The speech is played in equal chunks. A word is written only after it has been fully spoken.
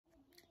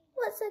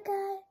What's up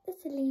guys,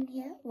 it's Aline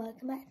here,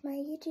 welcome back to my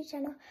YouTube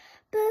channel.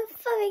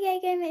 Before we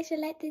get going, make sure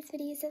to like this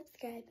video,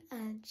 subscribe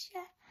and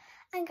share.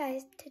 And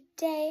guys,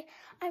 today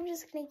I'm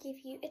just going to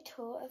give you a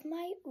tour of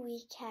my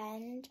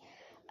weekend.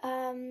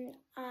 And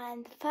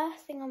the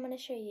first thing I'm going to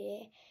show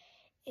you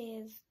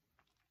is,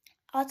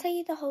 I'll tell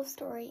you the whole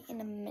story in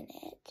a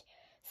minute.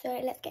 So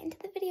let's get into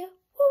the video.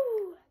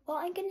 Woo!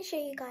 What I'm going to show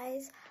you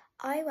guys,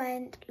 I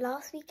went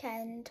last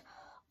weekend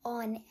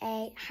on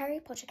a Harry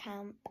Potter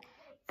camp.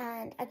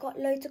 And I got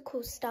loads of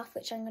cool stuff,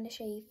 which I'm going to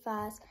show you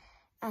first.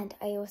 And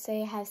I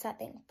also have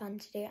something fun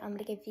to do. I'm going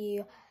to give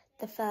you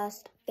the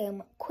first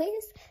film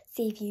quiz.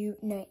 See if you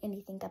know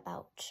anything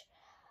about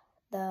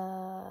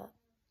the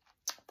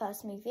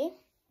first movie.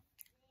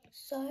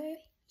 So,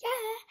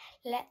 yeah,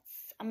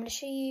 I'm going to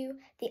show you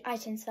the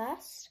items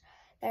first.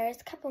 There is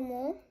a couple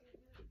more,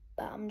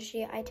 but I'm going to show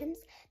you items.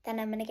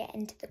 Then I'm going to get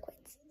into the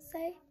quiz.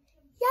 So,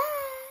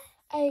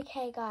 yeah.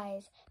 Okay,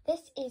 guys,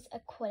 this is a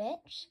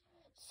Quidditch.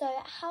 So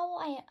how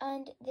I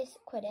earned this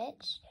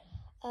Quidditch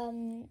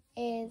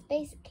is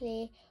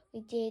basically we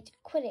did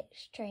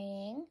Quidditch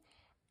training,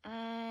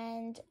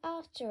 and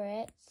after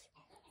it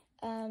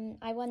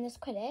I won this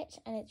Quidditch,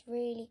 and it's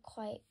really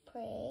quite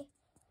pretty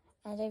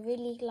and I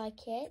really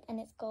like it, and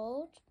it's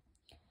gold.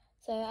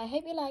 So I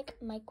hope you like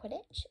my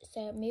Quidditch.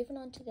 So moving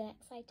on to the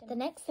next item. The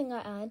next thing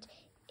I earned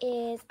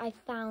is I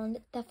found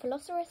the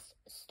Philosopher's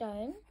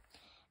Stone,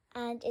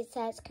 and it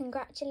says,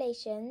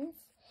 "Congratulations.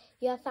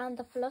 You have found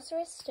the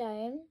Philosopher's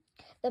Stone,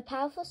 the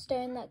powerful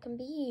stone that can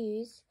be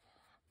used,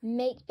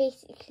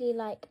 basically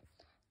like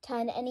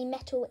turn any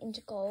metal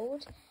into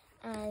gold,"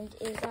 and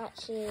it's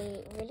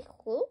actually really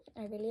cool.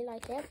 I really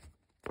like it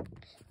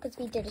because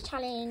we did a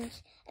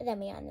challenge and then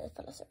we earned the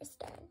Philosopher's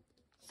Stone.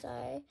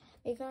 So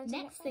moving on to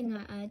next thing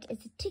I earned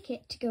is a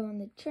ticket to go on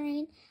the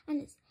train,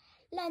 and it's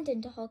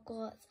London to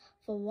Hogwarts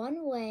for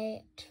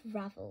one-way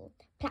travel.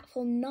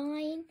 Platform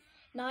 9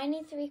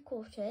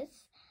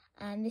 3/4.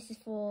 And this is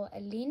for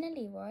Alina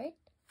Leroy,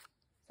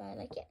 so I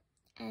like it.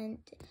 And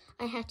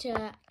I had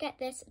to get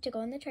this to go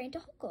on the train to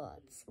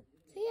Hogwarts.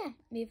 So yeah,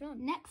 moving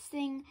on. Next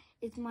thing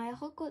is my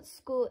Hogwarts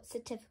school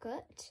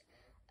certificate.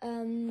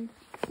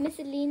 Miss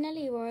Alina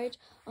Leroy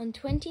on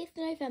 20th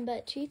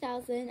November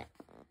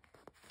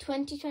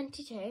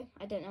 2022.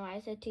 I don't know why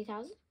I said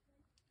 2000.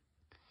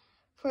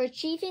 For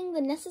achieving the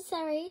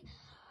necessary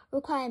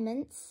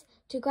requirements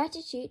to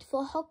gratitude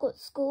for Hogwarts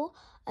School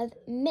of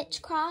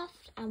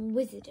Witchcraft and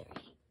Wizardry.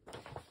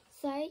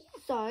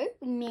 So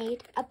we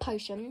made a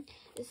potion.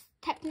 It's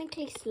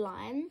technically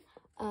slime.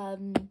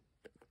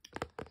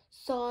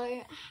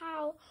 So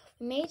how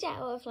we made it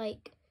out of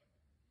like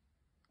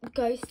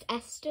ghost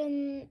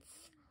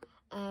essence,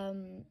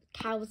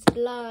 cow's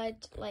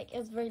blood, like it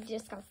was really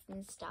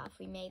disgusting stuff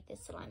we made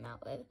this slime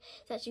out of.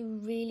 It's actually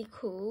really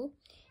cool.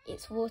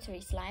 It's watery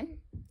slime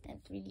and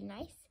it's really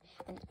nice.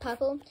 And it's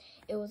purple.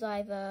 It was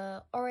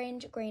either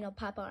orange, green or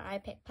purple, and I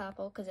picked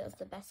purple because it was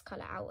the best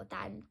colour out of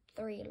that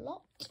 3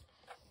 lot.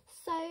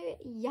 So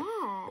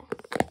yeah,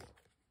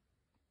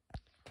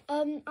 I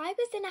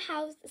was in a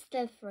house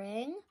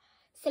Slytherin.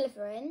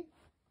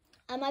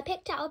 I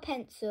picked out a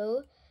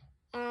pencil,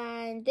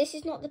 and this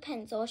is not the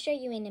pencil, I'll show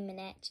you in a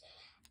minute.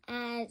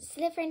 And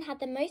Slytherin had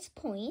the most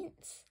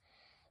points,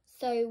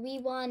 so we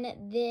won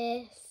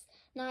this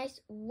nice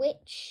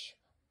witch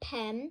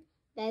pen.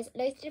 There's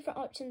loads of different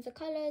options of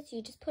colours.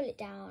 You just pull it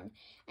down,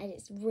 and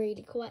it's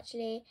really cool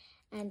actually.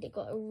 And it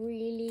got a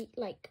really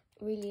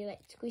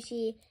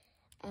squishy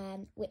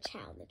witch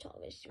hat on the top,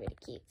 which is really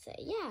cute. So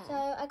yeah, so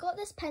I got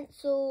this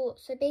pencil.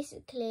 So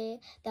basically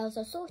there was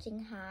a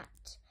sorting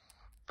hat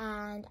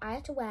and I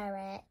had to wear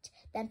it,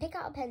 then pick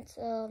out a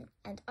pencil,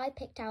 and I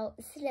picked out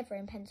the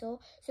Slytherin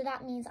pencil, so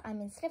that means I'm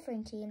in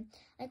Slytherin team.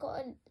 I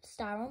got a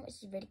star on,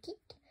 which is really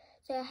cute.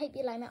 So I hope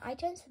you like my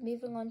items.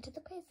 Moving on to the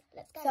quiz,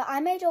 let's go. So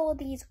I made all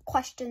these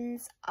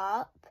questions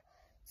up,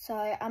 so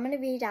I'm going to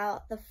read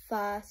out the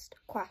first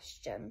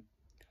question.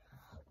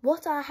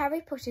 What are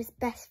Harry Potter's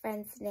best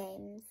friends'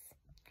 names?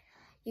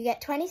 You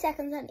get 20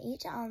 seconds on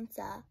each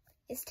answer.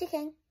 It's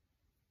ticking.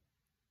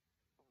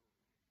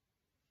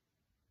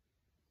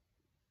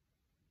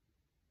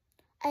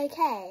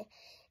 Okay,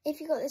 if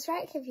you got this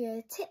right, give you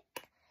a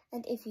tick.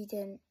 And if you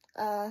didn't,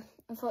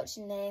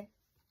 unfortunately,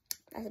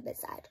 that's a bit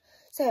sad.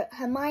 So,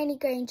 Hermione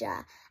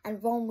Granger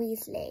and Ron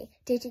Weasley.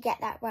 Did you get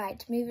that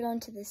right? Moving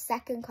on to the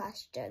second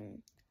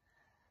question.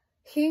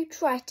 Who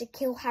tried to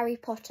kill Harry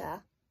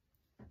Potter?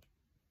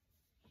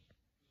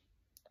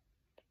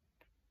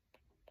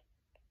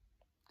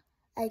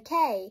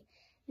 Okay,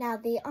 now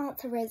the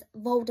answer is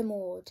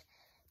Voldemort.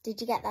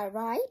 Did you get that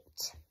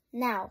right?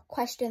 Now,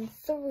 question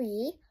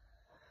 3.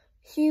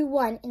 Who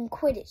won in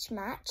Quidditch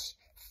match,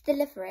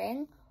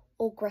 Slytherin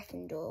or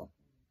Gryffindor?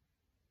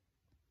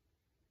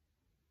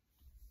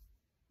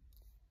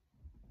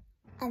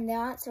 And the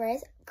answer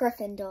is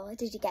Gryffindor.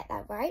 Did you get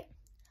that right?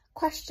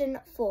 Question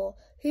 4.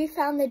 Who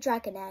found the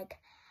dragon egg,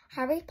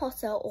 Harry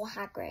Potter or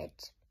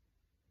Hagrid?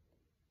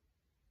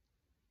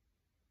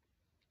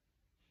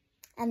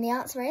 And the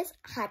answer is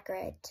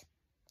Hagrid.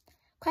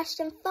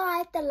 Question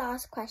 5, the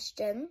last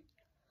question.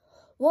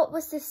 What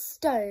was the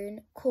stone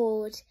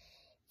called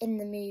in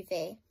the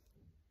movie?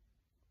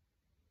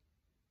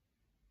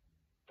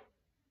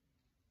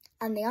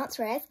 And the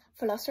answer is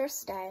Philosopher's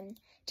Stone.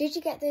 Did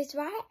you get those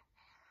right?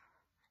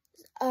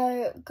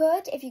 Oh,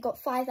 good. If you got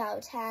 5 out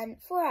of 10,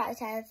 4 out of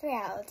 10, 3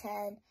 out of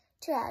 10,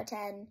 2 out of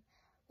 10,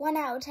 1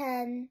 out of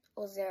 10,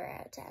 or 0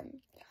 out of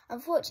 10.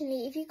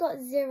 Unfortunately, if you got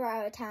 0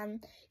 out of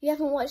 10, you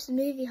haven't watched the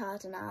movie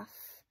hard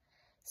enough.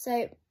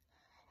 So,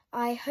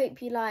 I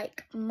hope you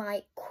like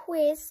my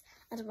quiz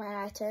and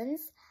my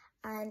items,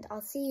 and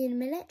I'll see you in a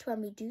minute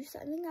when we do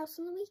something else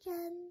on the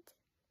weekend.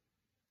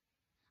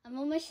 I'm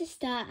on my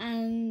sister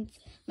and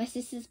my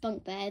sister's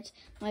bunk bed.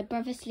 My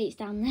brother sleeps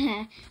down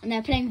there, and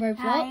they're playing Roblox.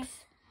 Hi.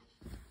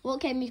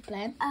 What game are you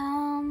playing?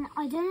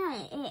 I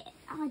don't know.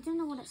 I don't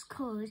know what it's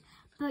called,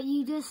 but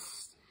you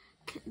just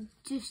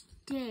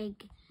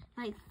dig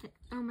like.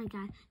 Oh my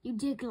god! You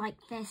dig like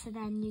this, and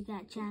then you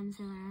get gems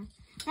around.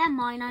 They're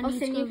mine. I need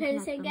to you play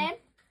the same game?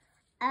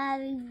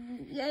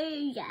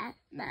 Yeah,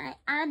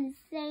 I'm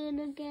saying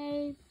a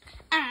game.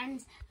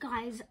 And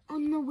guys,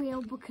 on the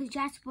wheel, because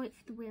you have to wait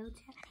for the wheel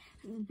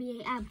to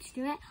be able to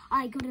do it,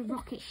 I got a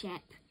rocket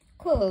ship.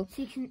 Cool.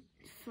 So you can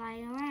fly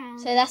around.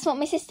 So that's what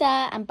my sister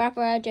and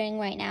brother are doing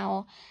right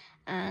now,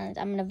 and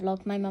I'm gonna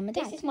vlog my mum and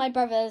dad. This is my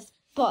brother's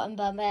bottom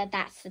bumper.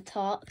 That's the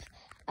top.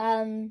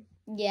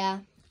 Yeah,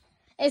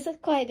 it's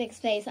quite a big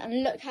space,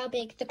 and look how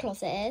big the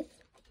closet is.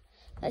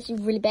 It's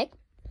actually really big.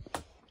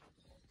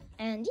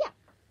 And yeah.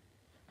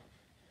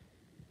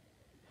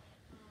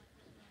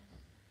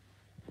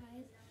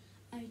 Guys,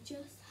 I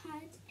just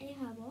had a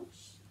hair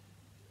wash,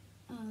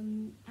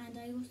 and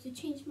I also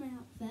changed my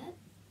outfit.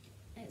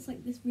 It's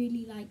like this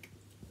really like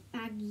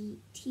baggy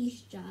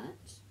t-shirt.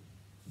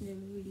 I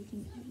don't really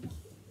think I'm cute.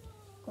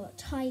 Got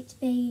tight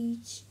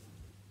beige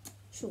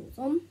shorts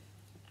on,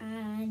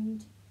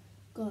 and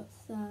got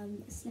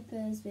some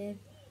slippers with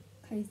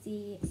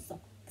cozy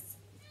socks.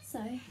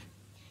 So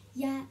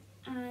yeah,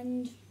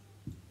 and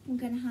I'm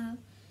gonna have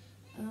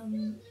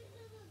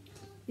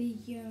we're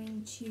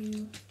going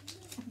to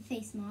have a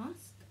face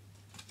mask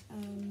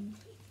from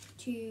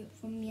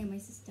me and my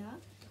sister.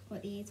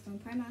 Got these from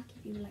Primark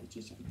if you would like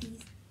to check these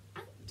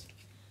out.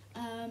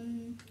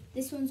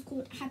 This one's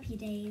called Happy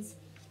Days.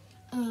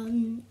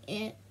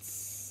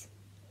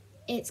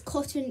 It's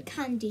cotton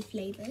candy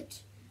flavoured,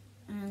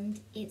 and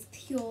it's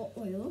pure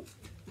oil.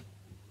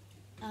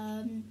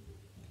 Then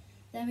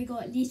we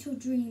got Little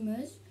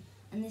Dreamers,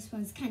 and this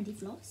one's Candy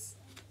Floss,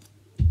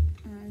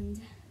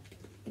 and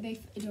they're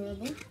both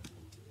adorable.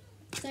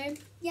 So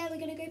yeah, we're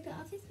gonna go put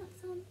our face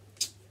masks on.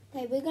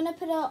 Okay, we're gonna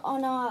put it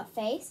on our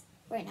face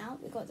right now.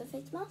 We got the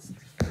face mask.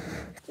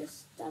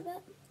 Just dab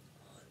it.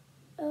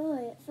 Oh,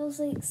 it feels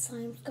like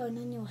slime's going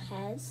on your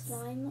head.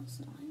 Slime, not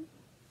slime.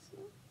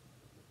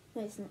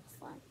 No, it's not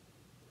slime.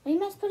 Are you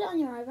meant to put it on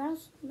your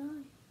eyebrows?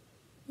 No.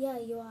 Yeah,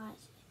 you are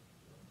actually.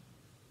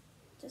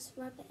 Just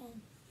rub it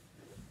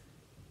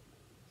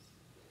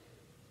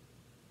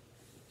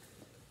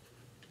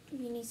in.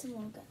 You need some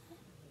more good.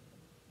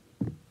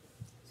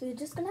 So you're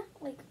just gonna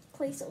like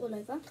place it all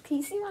over. Can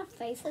you see my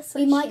face? It's so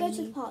We might shiny. go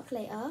to the park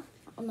later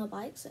on our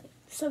bike, so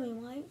we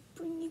might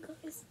bring you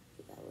guys.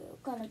 yeah, we're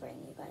gonna bring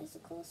you guys,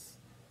 of course,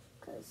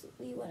 because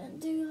we wouldn't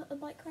do a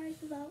bike ride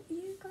without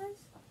you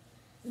guys.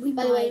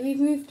 By the way,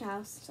 we've moved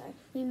house, so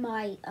we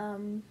might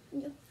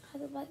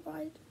have a bike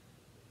ride.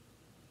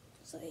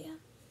 So yeah,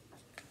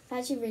 it's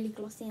actually really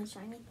glossy and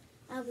shiny.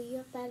 Ah, but you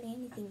have barely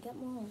anything. Get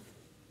more.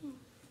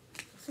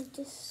 So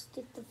just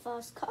did the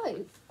first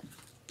coat.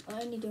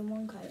 I only do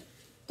one coat.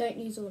 Don't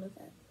use all of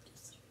it.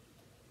 Just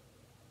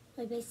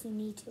I basically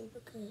need to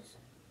because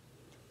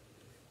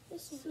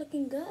this is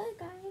looking good,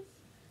 guys.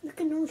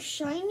 looking all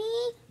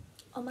shiny.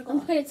 Oh my I'm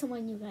god. putting some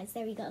on you guys.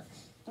 There we go.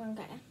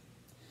 Okay.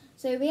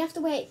 So we have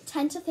to wait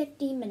 10 to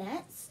 15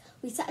 minutes.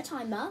 We set a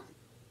timer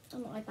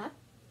on the iPad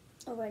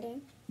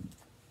already.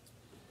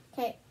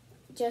 Okay,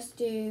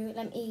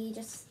 let me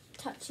just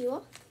touch you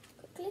off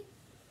quickly.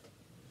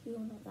 You're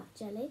not that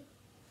jelly.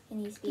 It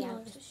needs to be No.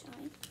 out to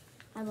shine.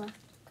 I will.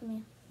 Come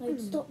here. No,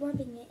 stop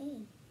rubbing it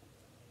in.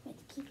 Wait,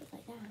 to keep it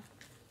like that.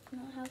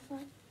 Not how far?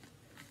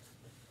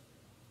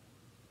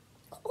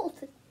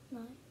 Cold.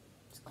 No,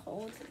 it's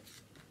cold.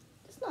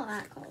 It's not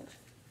that cold.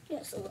 Yeah,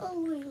 it's a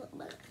little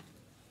bit.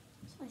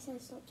 That's why I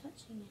said stop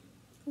touching it.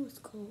 Oh, it's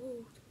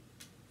cold.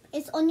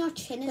 It's on your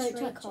chin. It's Don't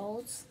really touch it.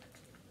 cold.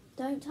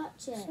 Don't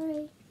touch it.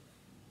 Sorry.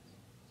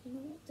 Do you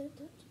know what don't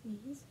touch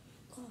means?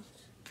 God.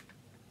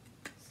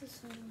 This is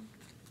so annoying.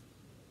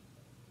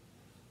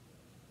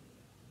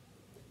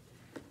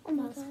 Oh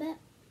my Last god. bit.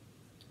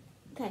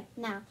 Okay,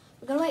 now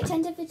we're gonna wait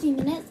 10 to 15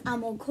 minutes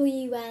and we'll call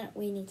you when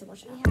we need to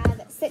wash it. We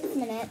have 6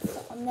 minutes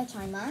on the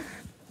timer.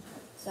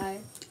 So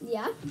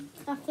yeah.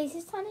 Our face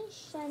is turning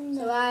shiny.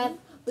 So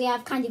we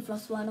have candy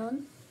floss one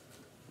on.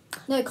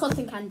 No,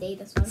 cotton candy,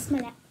 this one.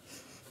 Smell it.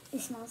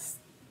 It smells.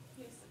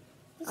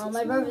 Oh,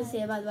 my brother's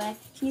here, by the way.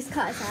 He's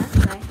cut his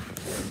hair.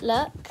 So.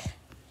 Look,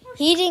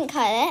 he didn't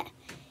cut it.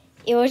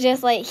 It was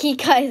just like he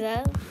cut his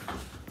hair.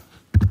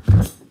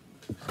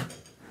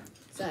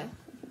 So,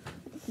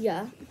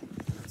 yeah.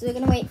 So we're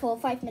going to wait for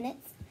 5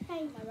 minutes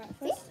Okay. My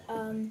breakfast.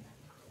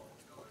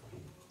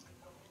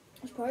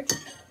 It's porridge.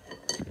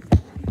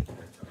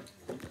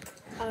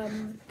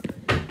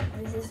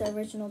 This is the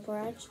original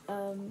porridge.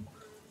 I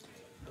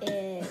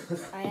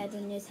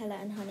added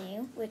Nutella and honey,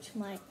 which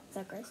might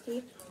suck rest to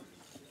you.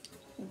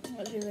 It's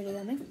actually really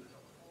yummy.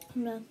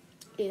 I'm gonna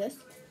do this.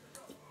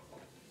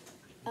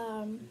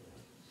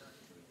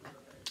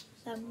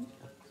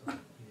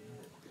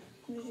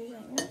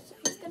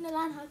 She's going to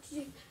learn how to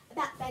do a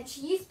back bend.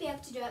 She used to be able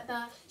to do it,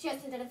 but she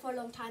hasn't done it for a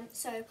long time,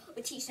 so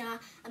we're teaching her.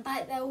 And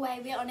by the way,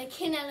 we're on a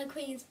king and a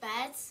queen's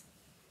bed.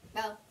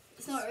 Well,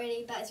 it's not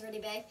really, but it's really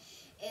big.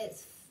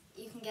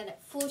 You can get it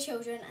 4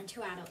 children and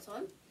 2 adults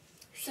on.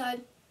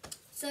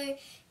 So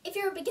if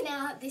you're a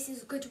beginner, this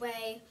is a good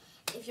way,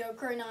 if you're a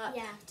grown-up,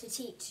 to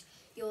teach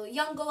your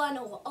younger one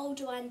or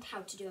older one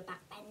how to do a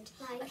back bend.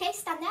 Okay,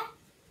 stand there.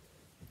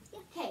 Yeah.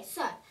 Okay,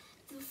 so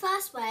the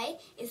first way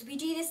is we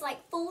do this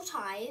like 4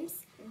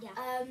 times.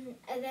 Yeah.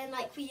 And then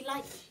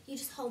you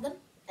just hold them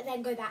and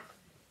then go back.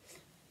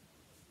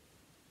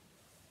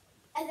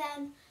 And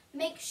then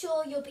make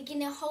sure your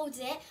beginner holds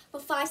it for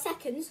 5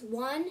 seconds.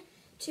 1,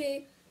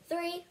 2,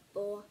 3,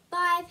 4,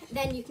 5.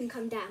 Then you can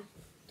come down.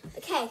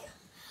 Okay,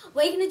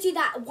 we're going to do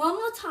that one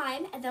more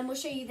time and then we'll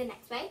show you the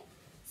next way.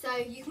 So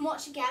you can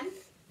watch again.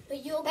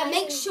 But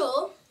make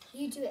sure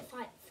you do it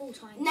 4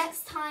 times.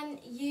 Next time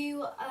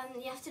you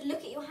have to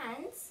look at your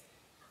hands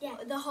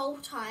the whole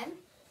time.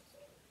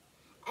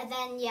 And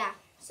then,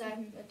 so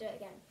we'll do it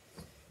again.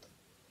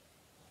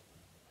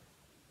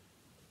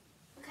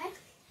 Okay.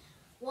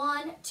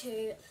 1,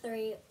 2,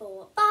 3,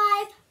 4,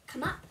 5.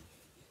 Come up.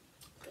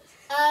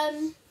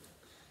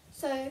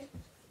 So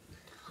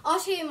I'll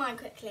show you mine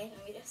quickly.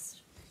 Let me just.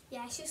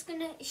 Yeah,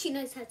 she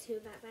knows how to do a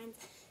back bend.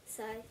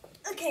 So.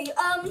 Okay.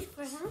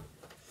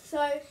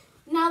 So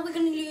now we're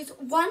gonna use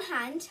one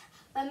hand,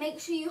 but make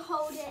sure you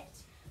hold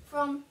it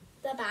from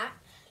the back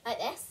like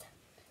this.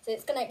 So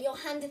your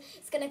hand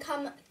is gonna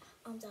come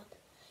arms up.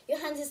 Your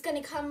hand is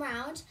gonna come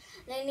round,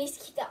 and then you need to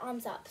keep the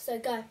arms up. So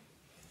go.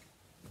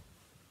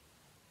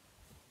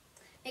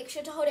 Make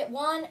sure to hold it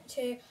 1,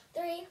 2,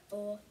 3,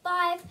 4,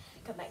 5.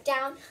 Come back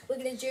down. We're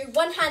gonna do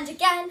one hand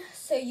again,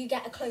 so you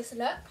get a closer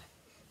look.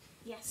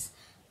 Yes.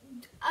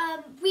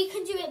 We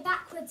can do it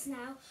backwards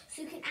now,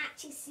 so you can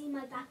actually see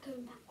my back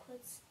going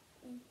backwards.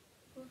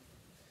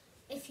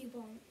 If you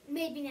want.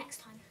 Maybe next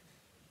time.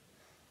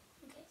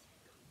 Okay.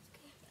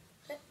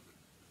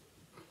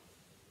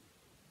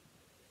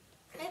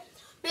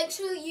 Make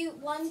sure you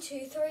 1,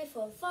 2, 3,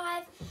 4,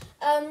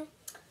 5.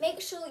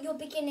 Make sure your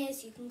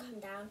beginners, you can come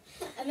down,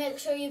 and make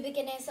sure your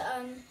beginners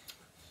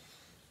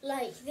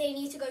they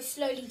need to go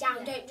slowly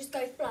down. Don't just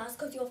go fast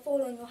because you'll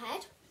fall on your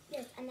head.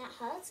 Yes, and that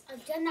hurts.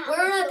 I've done that.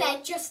 We're on a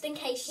bed just in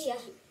case she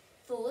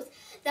falls.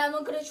 Then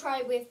we're gonna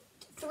try with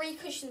 3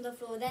 cushions on the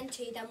floor, then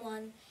 2, then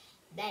 1,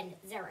 then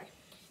 0.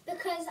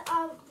 Because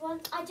I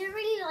don't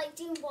really like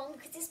doing 1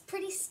 because it's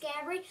pretty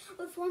scary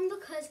with 1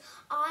 because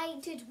I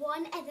did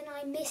 1 and then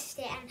I missed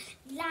it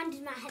and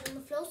landed my head on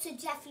the floor. So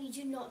definitely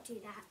do not do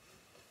that.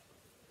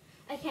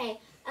 Okay.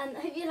 I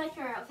hope you like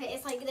her outfit.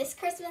 It's like this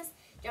Christmas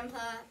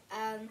jumper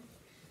and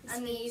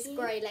these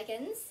grey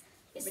leggings.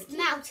 It's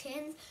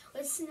mountains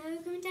with snow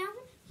going down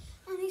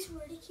and these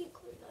really cute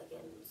grey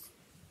leggings.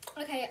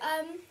 Okay,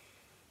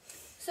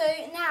 so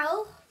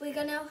now we're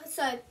gonna,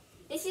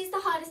 this is the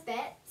hardest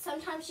bit.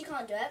 Sometimes you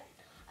can't do it.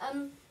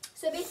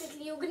 So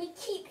basically you're gonna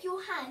keep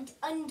your hand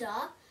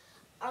under,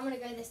 I'm gonna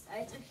go this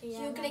side. Okay,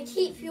 so you're gonna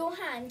keep your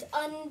hand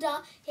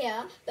under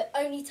here, but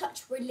only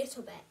touch for a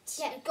little bit.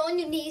 Yeah, go on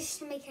your knees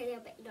to make it a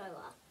little bit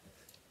lower.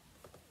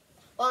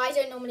 Well, I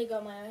don't normally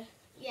go my way.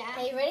 Yeah.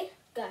 Okay, you ready?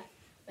 Go. I'm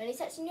only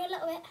touching you a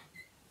little bit.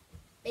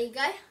 There you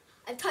go.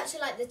 I've touched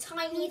it like the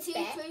tiniest 1, 2,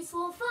 bit. 3,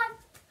 4, 5.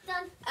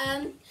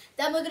 Done.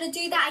 Then we're gonna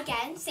do that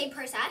again. Same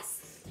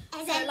process.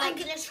 And then I'm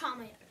gonna try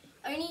my own.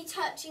 Only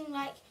touching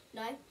not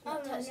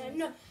touching.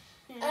 No.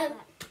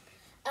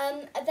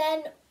 And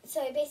then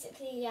so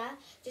basically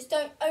just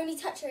don't only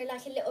touch her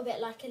like a little bit,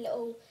 like a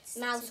little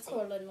mouse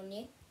crawling on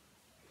you.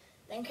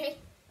 Then okay,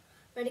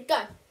 ready,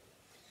 go.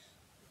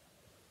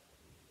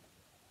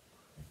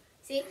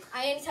 See,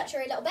 I only touch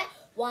her a little bit.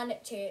 1,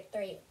 2,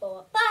 3,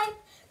 4, 5.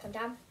 Come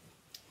down.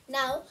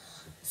 Now,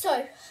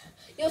 so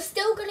you're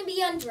still going to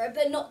be under her,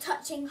 but not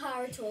touching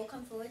her at all.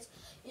 Come forward.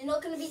 You're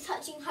not going to be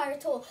touching her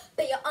at all,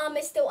 but your arm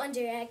is still under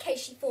her in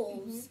case she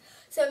falls.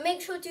 So make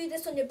sure to do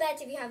this on your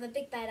bed if you have a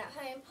big bed at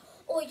home,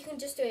 or you can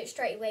just do it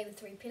straight away with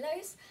 3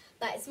 pillows.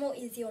 But it's more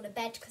easy on a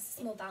bed because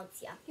it's more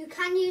bouncier. You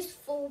can use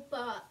 4,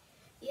 but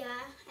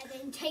and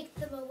then take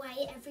them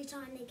away every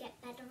time they get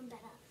better and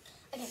better.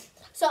 Okay,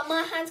 so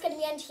my hand's going to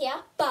be under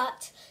here,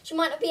 but she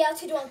might not be able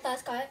to do it on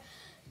first go.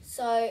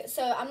 So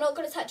I'm not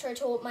going to touch her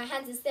at all. My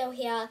hands are still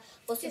here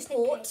for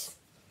support.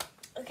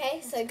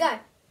 Okay, so go.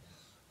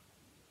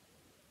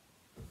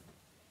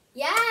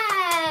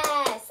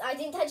 Yes! I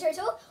didn't touch her at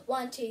all.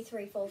 1, 2,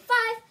 3, 4, 5.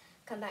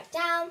 Come back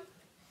down.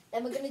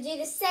 Then we're going to do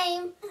the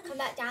same. Come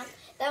back down.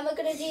 Then we're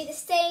going to do the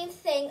same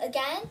thing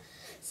again.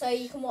 So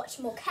you can watch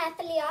more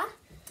carefully,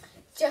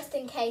 just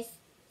in case.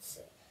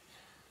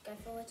 Go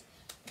forward.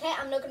 Okay,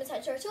 I'm not going to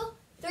touch her at all.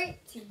 3,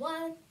 2,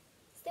 1.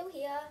 Still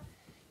here.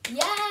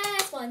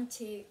 Yes. 1,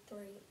 2, 3,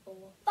 4,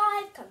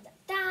 5. Come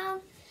down.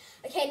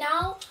 Okay,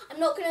 now I'm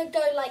not going to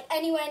go like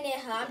anywhere near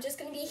her. I'm just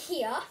going to be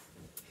here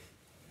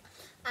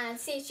and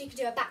see if she can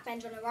do a back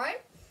bend on her own.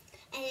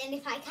 And then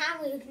if I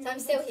can, we can. So I'm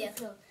still here.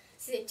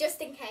 So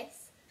just in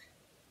case.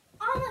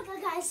 Oh my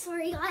god, guys!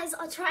 Sorry, guys.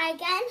 I'll try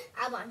again.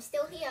 Alba, I'm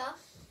still here.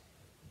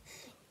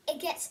 It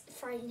gets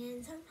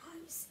frightening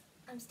sometimes.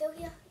 I'm still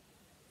here.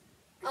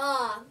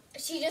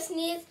 She just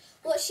needs,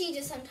 what she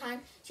does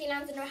sometimes, she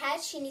lands on her head,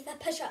 she needs to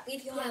push up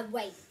with your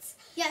weight.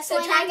 Yeah, so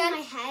I try land again. on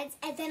my head,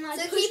 and then I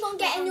So push keep on my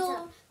getting hands your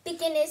up.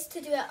 beginners to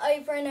do it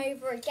over and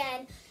over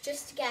again,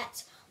 just to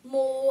get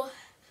more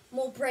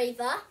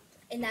braver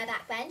in their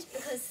back bend,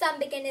 because some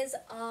beginners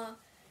are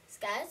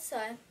scared,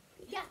 so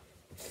yeah.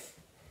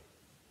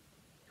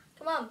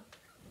 Come on.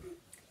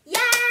 Yeah,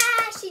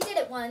 she did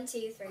it. 1,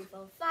 2, 3,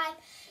 4, 5.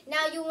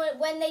 Now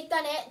when they've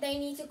done it, they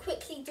need to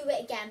quickly do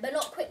it again, but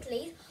not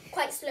quickly,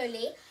 quite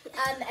slowly.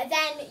 And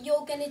then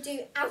you're gonna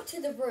do out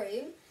of the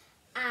room,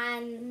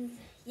 and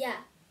yeah.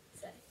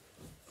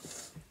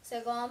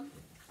 So go on.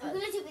 I'm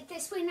gonna do it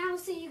this way now,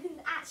 so you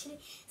can actually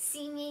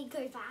see me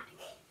go back.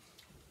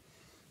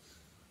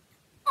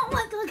 Oh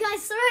my god,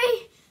 guys!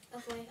 Sorry.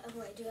 Other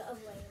way. Do it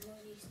other way. I'm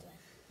not used to it.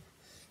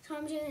 So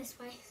I'm doing this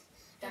way.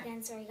 Done.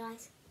 Again, sorry,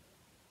 guys.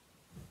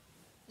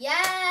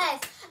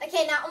 Yes.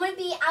 Okay, now I'm going to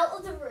be out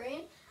of the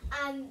room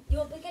and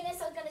your beginners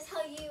are going to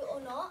tell you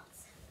or not.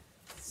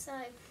 So,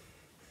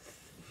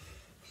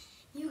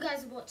 you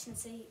guys are watching,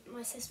 so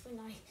my sister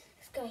and I,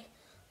 let's go.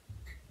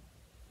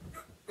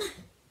 Did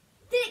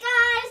it,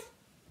 guys!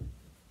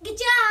 Good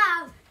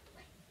job!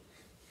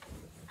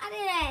 I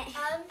did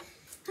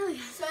it!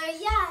 So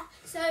yeah,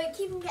 so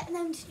keep on getting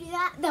them to do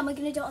that. Then we're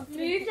going to do it on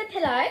 3. Move the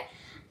pillow.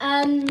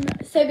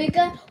 So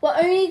we're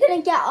only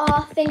going to get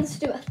our things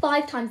to do it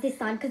 5 times this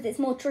time because it's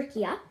more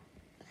trickier.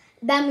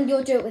 Then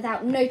you'll do it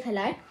without no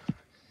pillow.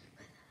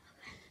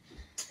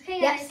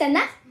 Okay, Yep, stand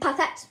there.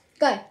 Perfect.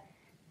 Go.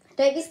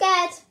 Don't be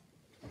scared.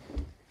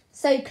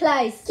 So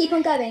close. Keep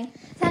on going.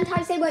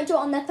 Sometimes they won't do it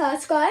on their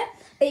first go,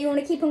 but you want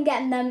to keep on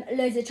getting them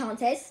loads of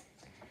chances.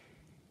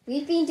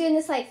 We've been doing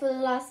this like for the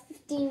last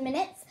 15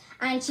 minutes,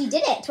 and she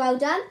did it. Well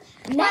done.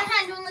 One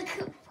hand on the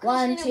cushion.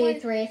 1, 2,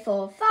 3,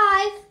 4,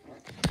 5.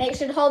 Make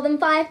sure to hold them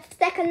 5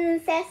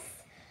 seconds, sis.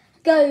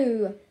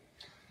 Go.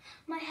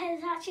 My head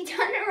is actually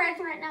turning red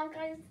right now,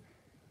 guys.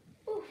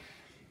 Oof.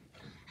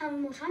 How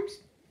many more times?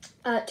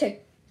 2.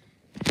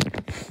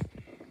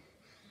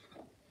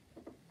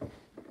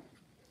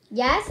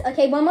 Yes.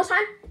 Okay, one more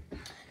time.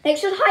 Make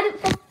sure to hide it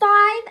for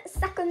 5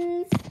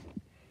 seconds.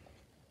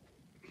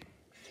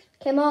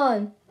 Come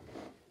on.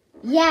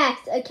 Yes.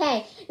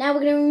 Okay. Now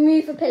we're going to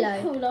remove the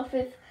pillow. Pull off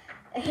with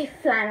a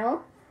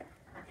flannel.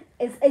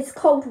 It's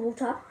cold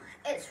water.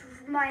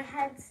 My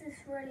head's is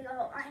really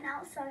hot right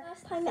now, so.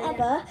 First time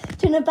ever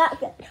doing a back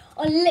bend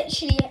on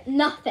literally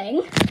nothing.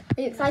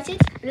 Are you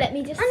excited? Let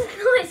me just. I'm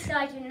not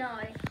excited, no.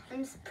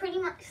 I'm pretty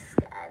much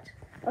scared.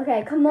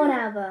 Okay, come on,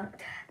 Alba.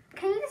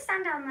 Can you just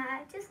stand down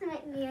there? Just to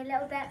make me a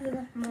little bit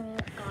more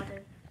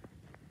garden.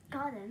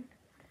 Garden?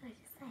 What did I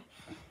just say?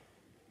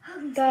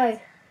 Go.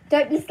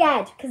 Don't be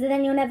scared, because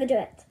then you'll never do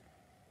it.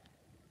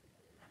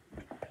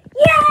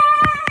 Yeah!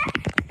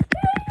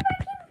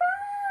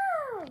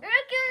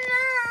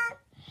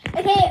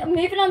 Okay,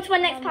 moving on to our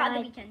next part of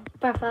the weekend.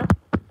 Brother.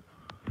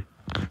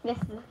 This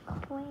is the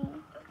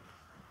queen.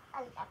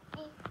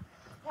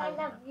 I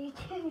love you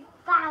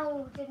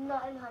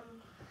 2,900.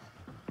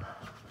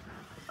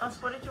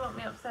 Ask, what did you want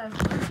me upstairs?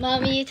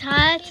 Mum, are you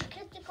tired?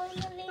 Because you're going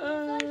to leave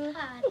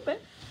your iPad.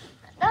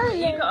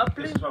 You got a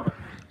blue. Oh,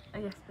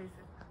 yes, please.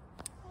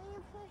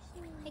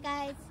 Hey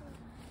guys,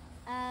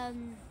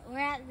 we're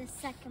at the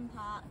second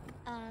park.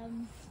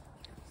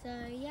 So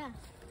yeah,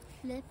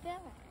 let's go.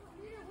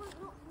 Really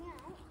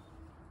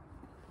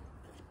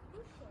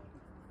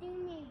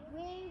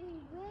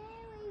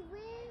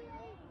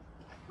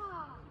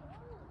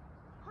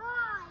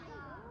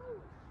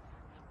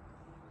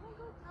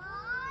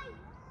high.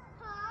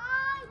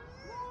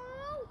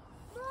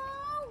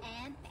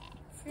 And back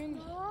to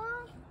me.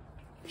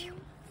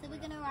 So we're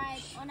gonna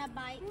ride on our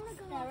bikes.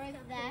 They're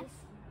over there.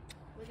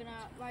 We're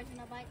gonna ride on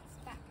our bikes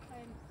back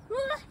home.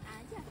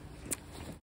 And yeah.